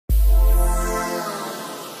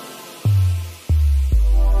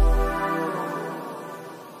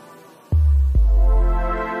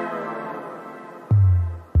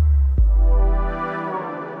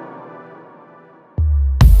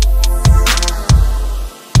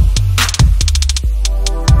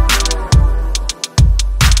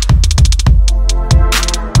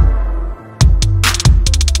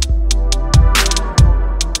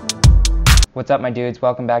What's up, my dudes?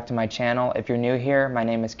 Welcome back to my channel. If you're new here, my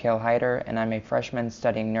name is Kale Hyder and I'm a freshman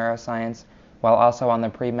studying neuroscience while also on the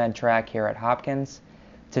pre-med track here at Hopkins.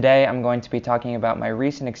 Today I'm going to be talking about my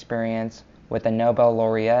recent experience with the Nobel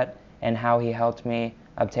Laureate and how he helped me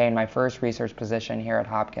obtain my first research position here at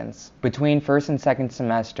Hopkins. Between first and second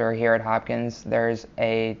semester here at Hopkins, there's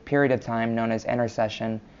a period of time known as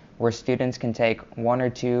intersession where students can take 1 or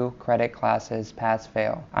 2 credit classes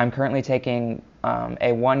pass-fail. I'm currently taking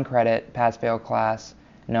a 1 credit pass-fail class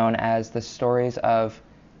known as the Stories of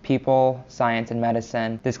People, Science, and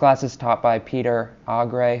Medicine. This class is taught by Peter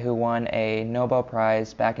Agre, who won a Nobel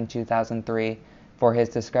Prize back in 2003 for his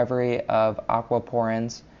discovery of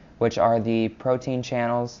aquaporins, which are the protein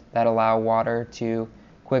channels that allow water to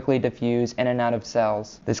quickly diffuse in and out of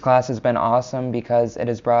cells. This class has been awesome because it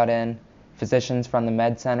has brought in physicians from the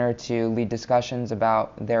Med Center to lead discussions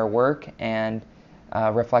about their work and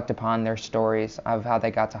reflect upon their stories of how they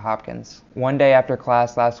got to Hopkins. One day after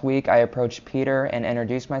class last week, I approached Peter and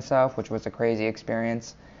introduced myself, which was a crazy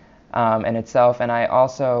experience in itself, and I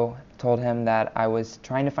also told him that I was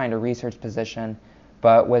trying to find a research position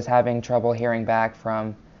but was having trouble hearing back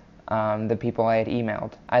from the people I had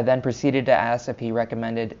emailed. I then proceeded to ask if he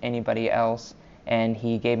recommended anybody else, and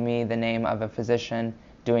he gave me the name of a physician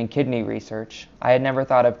doing kidney research. I had never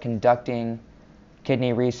thought of conducting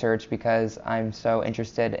kidney research because I'm so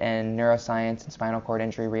interested in neuroscience and spinal cord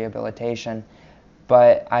injury rehabilitation,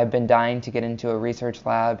 but I've been dying to get into a research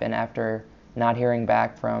lab, and after not hearing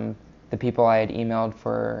back from the people I had emailed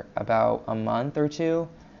for about a month or two,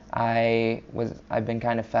 I've been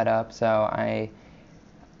kind of fed up, so I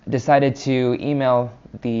decided to email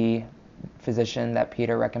the physician that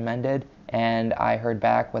Peter recommended, and I heard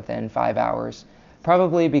back within 5 hours.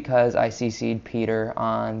 Probably because I CC'd Peter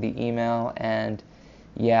on the email, and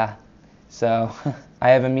yeah, so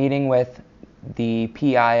I have a meeting with the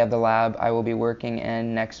PI of the lab I will be working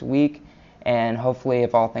in next week, and hopefully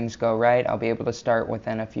if all things go right, I'll be able to start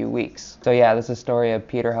within a few weeks. So yeah, this is a story of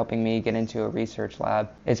Peter helping me get into a research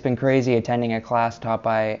lab. It's been crazy attending a class taught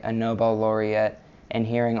by a Nobel Laureate and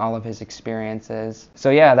hearing all of his experiences.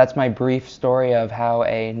 So yeah, that's my brief story of how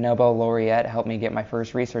a Nobel Laureate helped me get my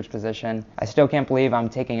first research position. I still can't believe I'm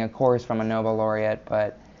taking a course from a Nobel Laureate,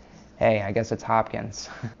 but hey, I guess it's Hopkins.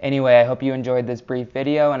 Anyway, I hope you enjoyed this brief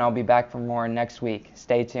video, and I'll be back for more next week.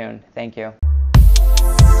 Stay tuned. Thank you.